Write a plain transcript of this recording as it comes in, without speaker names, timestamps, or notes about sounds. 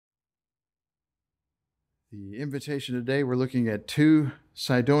The invitation today, we're looking at two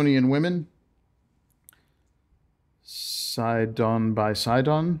Sidonian women. Sidon by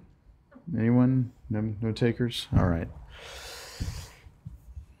Sidon. Anyone? No takers? All right.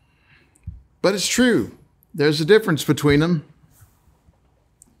 But it's true. There's a difference between them.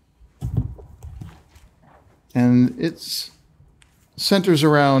 And it centers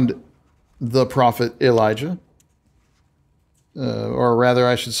around the prophet Elijah. Or rather,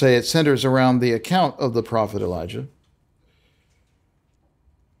 I should say, it centers around the account of the prophet Elijah.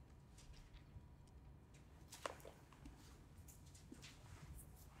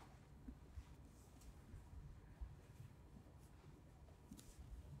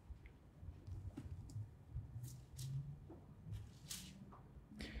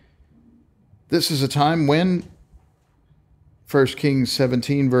 This is a time when, 1 Kings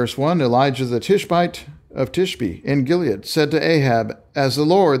 17, verse 1, Elijah the Tishbite of Tishbe in Gilead said to Ahab, "As the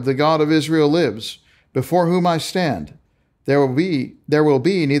Lord, the God of Israel lives, before whom I stand, there will be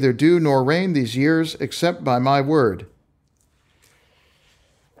neither dew nor rain these years except by my word."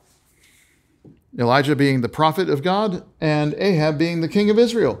 Elijah being the prophet of God and Ahab being the king of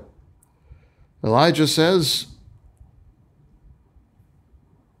Israel. Elijah says,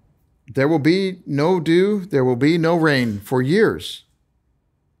 there will be no dew, there will be no rain for years,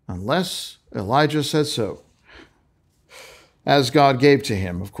 unless Elijah says so, as God gave to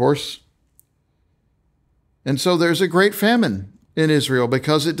him, of course. And so there's a great famine in Israel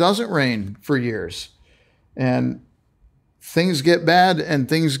because it doesn't rain for years. And things get bad and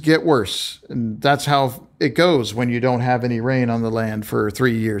things get worse. And that's how it goes when you don't have any rain on the land for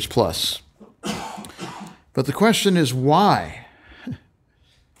 3 years plus. But the question is why?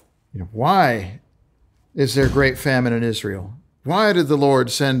 Why is there great famine in Israel? Why did the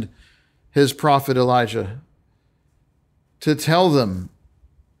Lord send his prophet Elijah to tell them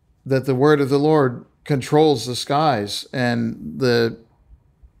that the word of the Lord controls the skies and the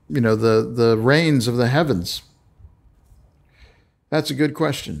rains of the heavens? That's a good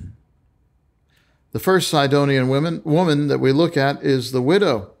question. The first Sidonian woman that we look at is the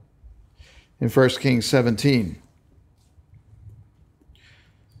widow in 1 Kings 17.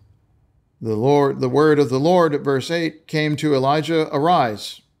 The word of the Lord at verse 8 came to Elijah,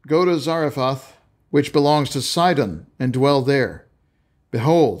 "Arise, go to Zarephath, which belongs to Sidon, and dwell there.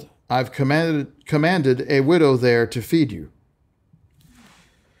 Behold, I've commanded a widow there to feed you."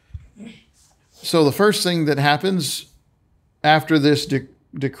 So the first thing that happens after this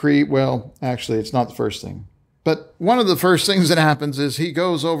decree, well, actually, it's not the first thing. But one of the first things that happens is he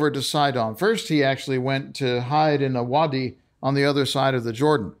goes over to Sidon. First, he actually went to hide in a wadi on the other side of the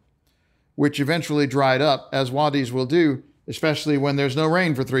Jordan, which eventually dried up, as wadis will do, especially when there's no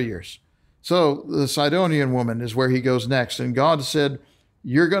rain for 3 years. So the Sidonian woman is where he goes next. And God said,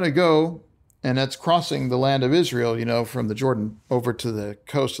 you're going to go, and that's crossing the land of Israel, from the Jordan over to the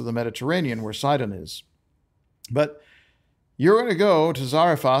coast of the Mediterranean where Sidon is. But you're going to go to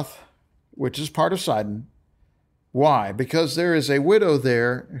Zarephath, which is part of Sidon. Why? Because there is a widow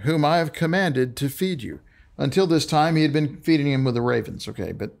there whom I have commanded to feed you. Until this time, he had been feeding him with the ravens.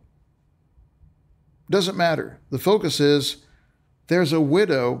 Okay, but doesn't matter. The focus is there's a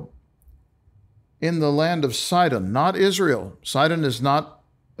widow in the land of Sidon, not Israel. Sidon is not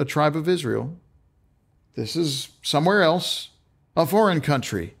a tribe of Israel. This is somewhere else, a foreign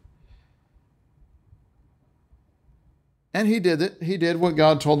country. And he did it. He did what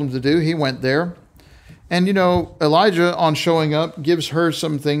God told him to do. He went there. And, Elijah, on showing up, gives her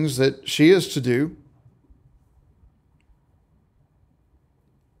some things that she is to do.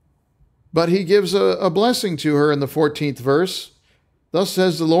 But he gives a blessing to her in the 14th verse. "Thus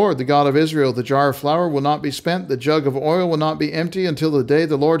says the Lord, the God of Israel, the jar of flour will not be spent, the jug of oil will not be empty until the day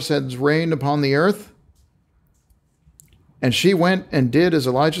the Lord sends rain upon the earth." And she went and did as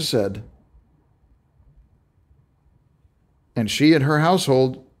Elijah said. And she and her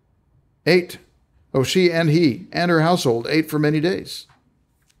household ate. Oh, she and he and her household ate for many days.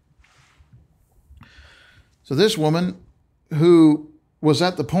 So this woman who was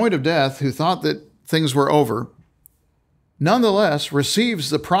at the point of death, who thought that things were over, nonetheless receives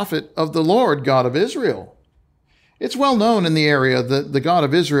the prophet of the Lord, God of Israel. It's well known in the area that the God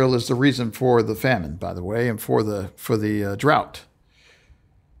of Israel is the reason for the famine, by the way, and for the drought.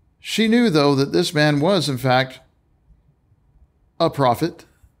 She knew, though, that this man was, in fact, a prophet.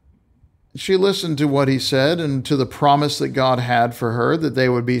 She listened to what he said and to the promise that God had for her, that they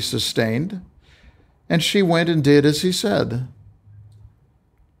would be sustained. And she went and did as he said,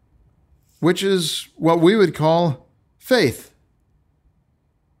 which is what we would call faith.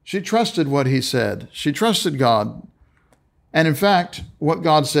 She trusted what he said. She trusted God. And in fact, what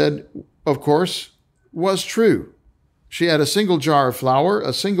God said, of course, was true. She had a single jar of flour,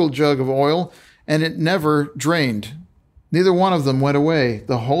 a single jug of oil, and it never drained. Neither one of them went away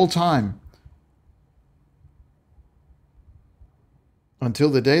the whole time, until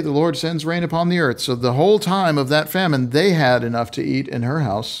the day the Lord sends rain upon the earth. So the whole time of that famine, they had enough to eat in her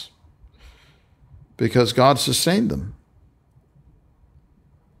house because God sustained them.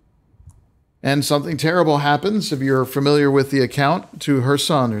 And something terrible happens, if you're familiar with the account, to her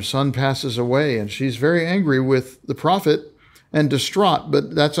son. Her son passes away, and she's very angry with the prophet and distraught,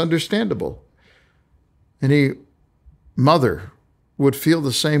 but that's understandable. Any mother would feel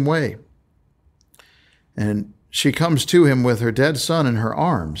the same way. And she comes to him with her dead son in her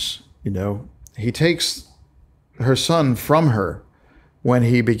arms. He takes her son from her when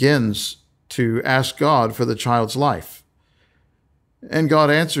he begins to ask God for the child's life. And God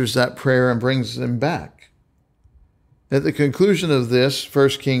answers that prayer and brings him back. At the conclusion of this, 1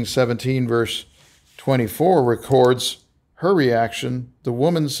 Kings 17, verse 24 records her reaction. The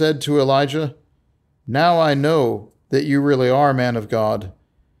woman said to Elijah, "Now I know that you really are a man of God,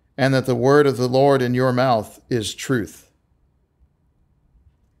 and that the word of the Lord in your mouth is truth."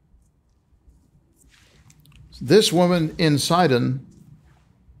 This woman in Sidon,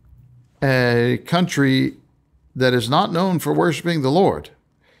 a country that is not known for worshiping the Lord,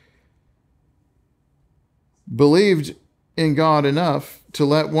 believed in God enough to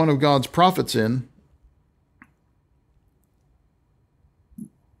let one of God's prophets in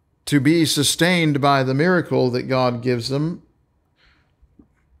to be sustained by the miracle that God gives them,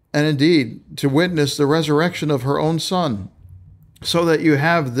 and indeed to witness the resurrection of her own son, so that you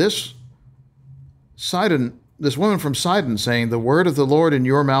have this woman from Sidon saying, "The word of the Lord in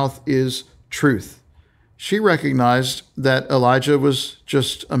your mouth is truth." She recognized that Elijah was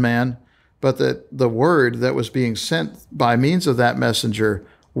just a man, but that the word that was being sent by means of that messenger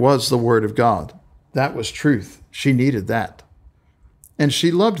was the word of God. That was truth. She needed that. And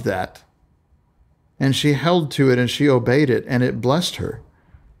she loved that. And she held to it and she obeyed it, and it blessed her.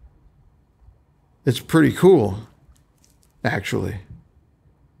 It's pretty cool, actually.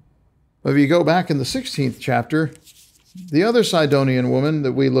 But if you go back in the 16th chapter, the other Sidonian woman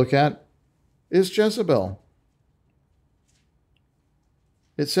that we look at is Jezebel.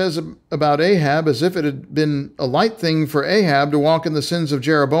 It says about Ahab, as if it had been a light thing for Ahab to walk in the sins of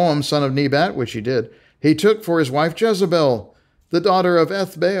Jeroboam, son of Nebat, which he did. He took for his wife Jezebel, the daughter of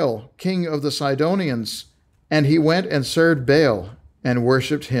Ethbaal, king of the Sidonians, and he went and served Baal and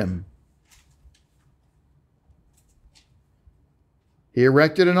worshipped him. He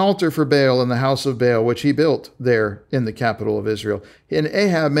erected an altar for Baal in the house of Baal, which he built there in the capital of Israel. And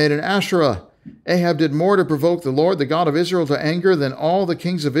Ahab made an Asherah. Ahab did more to provoke the Lord, the God of Israel, to anger than all the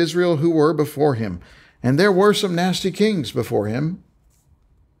kings of Israel who were before him. And there were some nasty kings before him.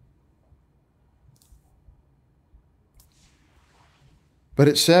 But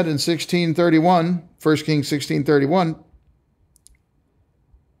it said in 1631, 1 Kings 16:31,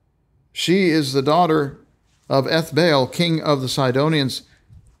 she is the daughter of Ethbaal, king of the Sidonians,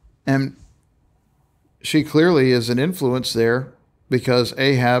 and she clearly is an influence there because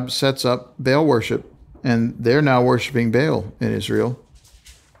Ahab sets up Baal worship, and they're now worshiping Baal in Israel,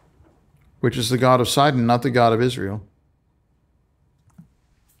 which is the god of Sidon, not the God of Israel.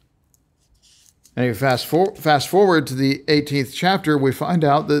 And if you fast forward to the 18th chapter, we find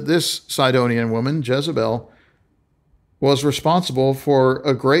out that this Sidonian woman, Jezebel, was responsible for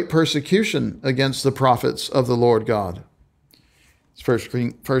a great persecution against the prophets of the Lord God. It's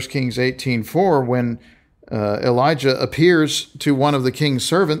 1 Kings 18:4, when Elijah appears to one of the king's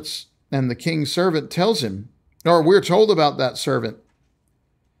servants, and the king's servant tells him, or we're told about that servant,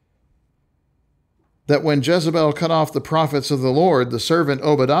 that when Jezebel cut off the prophets of the Lord, the servant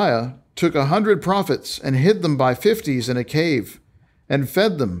Obadiah took 100 prophets and hid them by 50s in a cave and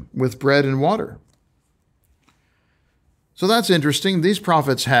fed them with bread and water. So that's interesting. These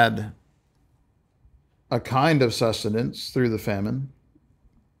prophets had a kind of sustenance through the famine,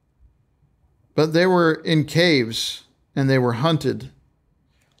 but they were in caves and they were hunted.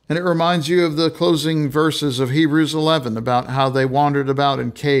 And it reminds you of the closing verses of Hebrews 11 about how they wandered about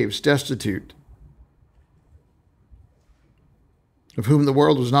in caves, destitute, of whom the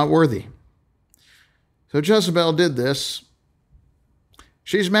world was not worthy. So Jezebel did this.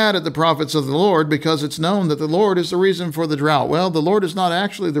 She's mad at the prophets of the Lord because it's known that the Lord is the reason for the drought. Well, the Lord is not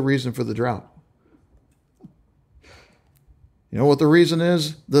actually the reason for the drought. You know what the reason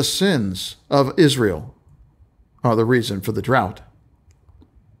is? The sins of Israel are the reason for the drought.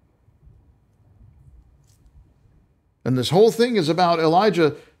 And this whole thing is about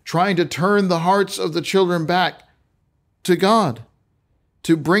Elijah trying to turn the hearts of the children back to God,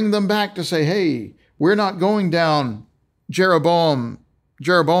 to bring them back to say, hey, We're not going down Jeroboam's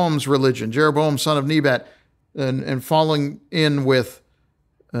religion, Jeroboam son of Nebat, and falling in with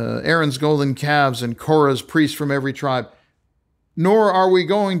Aaron's golden calves and Korah's priests from every tribe. Nor are we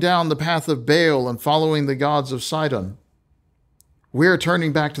going down the path of Baal and following the gods of Sidon. We're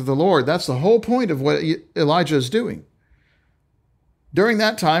turning back to the Lord. That's the whole point of what Elijah is doing. During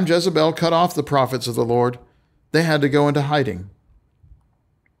that time, Jezebel cut off the prophets of the Lord. They had to go into hiding.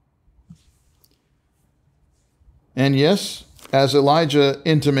 And yes, as Elijah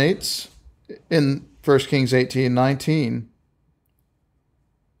intimates in 1 Kings 18:19,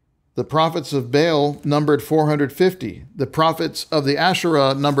 the prophets of Baal numbered 450. The prophets of the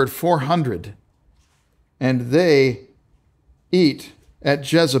Asherah numbered 400. And they eat at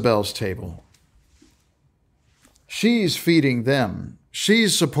Jezebel's table. She's feeding them.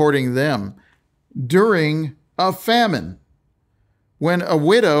 She's supporting them during a famine, when a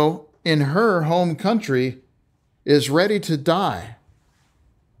widow in her home country is ready to die.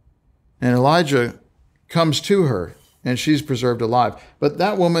 And Elijah comes to her, and she's preserved alive. But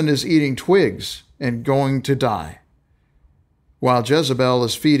that woman is eating twigs and going to die, while Jezebel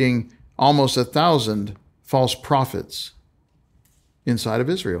is feeding almost 1,000 false prophets inside of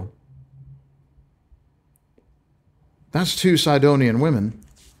Israel. That's 2 Sidonian women.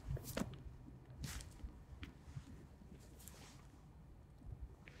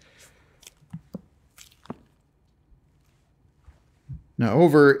 Now,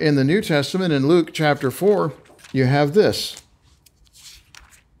 over in the New Testament, in Luke chapter 4, you have this.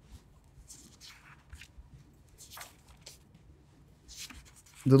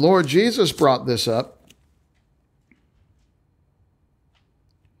 The Lord Jesus brought this up.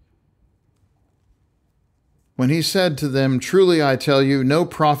 When he said to them, "Truly I tell you, no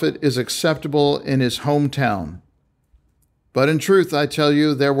prophet is acceptable in his hometown. But in truth I tell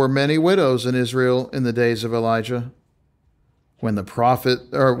you, there were many widows in Israel in the days of Elijah, when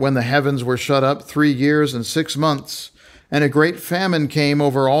the heavens were shut up 3 years and 6 months, and a great famine came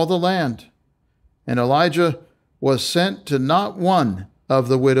over all the land. And Elijah was sent to not one of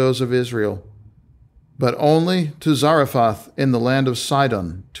the widows of Israel, but only to Zarephath in the land of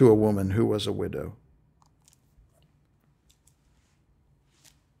Sidon, to a woman who was a widow."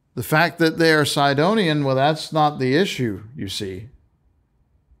 The fact that they are Sidonian, well, that's not the issue, you see.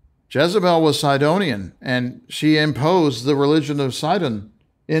 Jezebel was Sidonian, and she imposed the religion of Sidon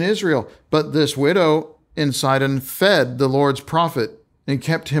in Israel. But this widow in Sidon fed the Lord's prophet and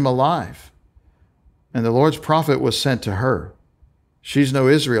kept him alive. And the Lord's prophet was sent to her. She's no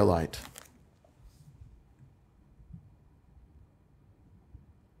Israelite.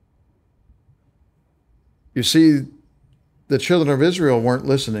 You see, the children of Israel weren't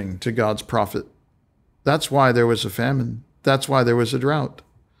listening to God's prophet. That's why there was a famine. That's why there was a drought.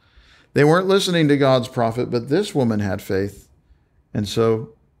 They weren't listening to God's prophet, but this woman had faith, and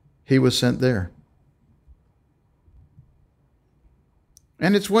so he was sent there.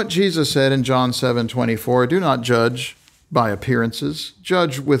 And it's what Jesus said in John 7:24, "Do not judge by appearances.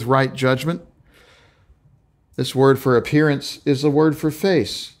 Judge with right judgment." This word for appearance is the word for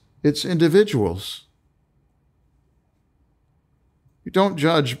face. It's individuals. You don't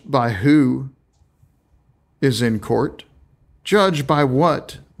judge by who is in court. Judge by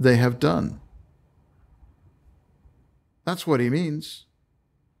what they have done. That's what he means.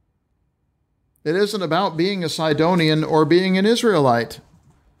 It isn't about being a Sidonian or being an Israelite.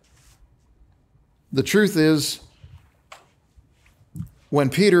 The truth is,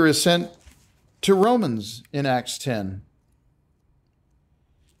 when Peter is sent to Romans in Acts 10,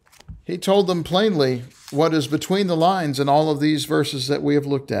 he told them plainly what is between the lines in all of these verses that we have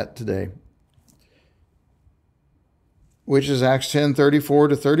looked at today, which is Acts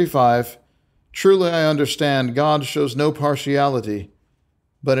 10:34-35. "Truly I understand God shows no partiality,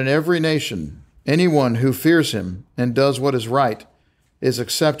 but in every nation, anyone who fears him and does what is right is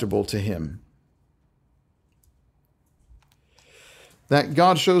acceptable to him." That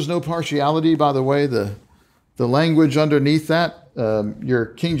God shows no partiality, by the way, the language underneath that, your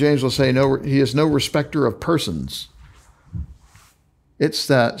King James will say, "No, he is no respecter of persons." It's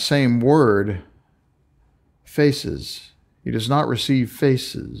that same word, faces. He does not receive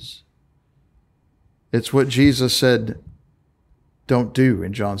faces. It's what Jesus said, don't do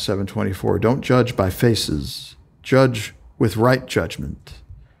in John 7:24. Don't judge by faces. Judge with right judgment.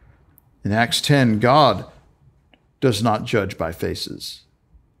 In Acts 10, God does not judge by faces.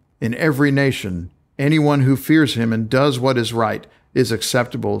 In every nation, anyone who fears him and does what is right is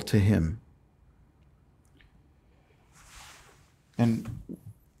acceptable to him. And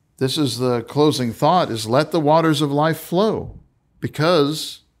this is the closing thought, is let the waters of life flow,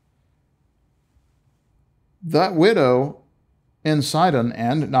 because That widow in Sidon,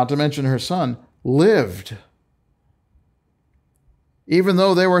 and not to mention her son, lived, even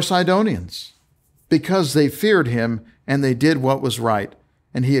though they were Sidonians, because they feared him and they did what was right,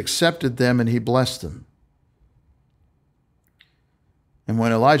 and he accepted them and he blessed them. And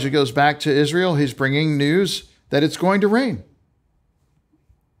when Elijah goes back to Israel, he's bringing news that it's going to rain.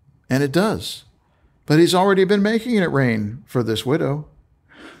 And it does. But he's already been making it rain for this widow.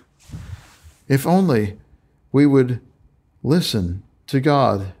 If only we would listen to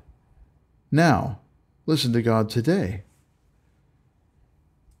God now. Listen to God today.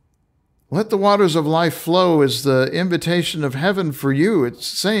 Let the waters of life flow is the invitation of heaven for you. It's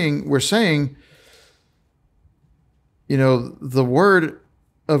saying, we're saying, the word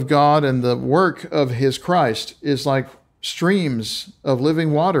of God and the work of his Christ is like streams of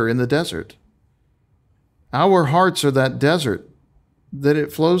living water in the desert. Our hearts are that desert that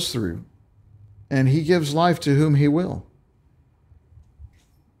it flows through, and he gives life to whom he will.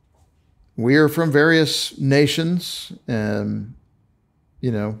 We are from various nations, and,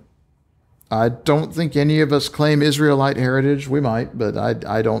 I don't think any of us claim Israelite heritage. We might, but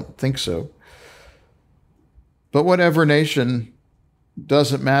I don't think so. But whatever nation,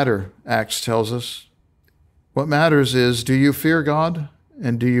 doesn't matter, Acts tells us. What matters is, do you fear God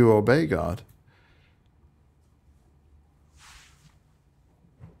and do you obey God?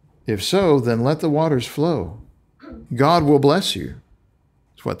 If so, then let the waters flow. God will bless you.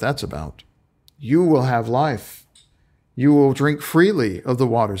 That's what that's about. You will have life. You will drink freely of the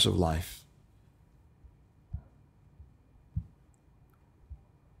waters of life.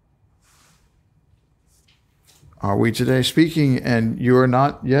 Are we today speaking and you are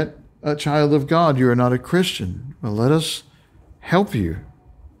not yet a child of God? You are not a Christian. Well, let us help you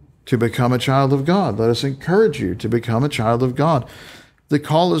to become a child of God. Let us encourage you to become a child of God. The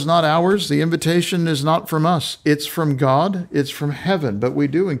call is not ours. The invitation is not from us. It's from God. It's from heaven. But we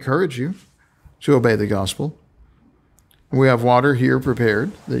do encourage you to obey the gospel. We have water here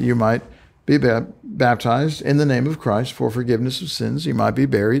prepared that you might be baptized in the name of Christ for forgiveness of sins. You might be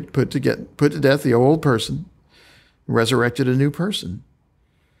buried, put to death the old person, resurrected a new person.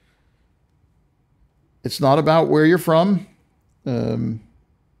 It's not about where you're from. It's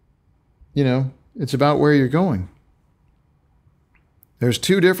about where you're going. There's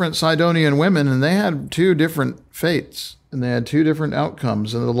two different Sidonian women, and they had two different fates, and they had two different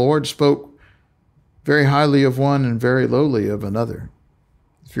outcomes, and the Lord spoke very highly of one and very lowly of another,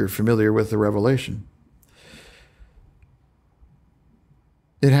 if you're familiar with the Revelation.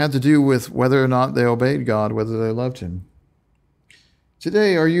 It had to do with whether or not they obeyed God, whether they loved him.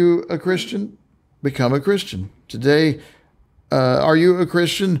 Today, are you a Christian? Become a Christian. Today, are you a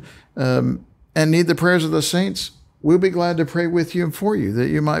Christian and need the prayers of the saints? We'll be glad to pray with you and for you, that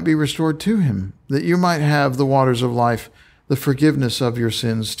you might be restored to him, that you might have the waters of life, the forgiveness of your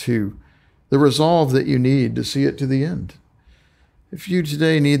sins too, the resolve that you need to see it to the end. If you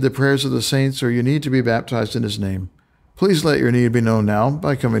today need the prayers of the saints or you need to be baptized in his name, please let your need be known now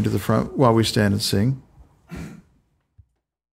by coming to the front while we stand and sing.